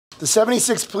the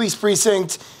 76th Police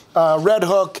Precinct, Red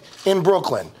Hook in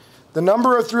Brooklyn. The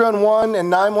number of 311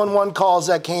 and 911 calls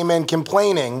that came in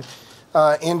complaining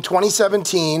in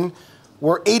 2017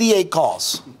 were 88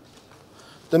 calls.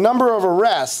 The number of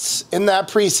arrests in that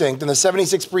precinct, in the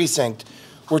 76th precinct,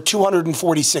 were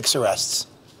 246 arrests.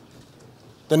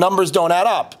 The numbers don't add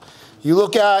up. You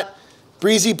look at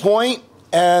Breezy Point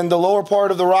and the lower part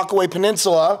of the Rockaway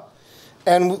Peninsula,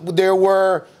 and there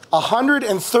were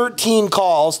 113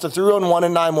 calls to 311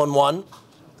 and 911,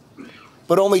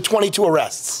 but only 22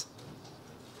 arrests.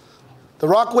 The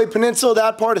Rockaway Peninsula,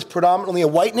 that part is predominantly a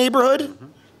white neighborhood.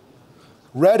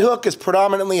 Red Hook is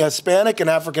predominantly a Hispanic and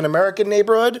African-American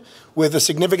neighborhood with a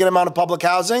significant amount of public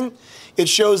housing. It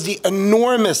shows the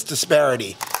enormous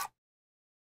disparity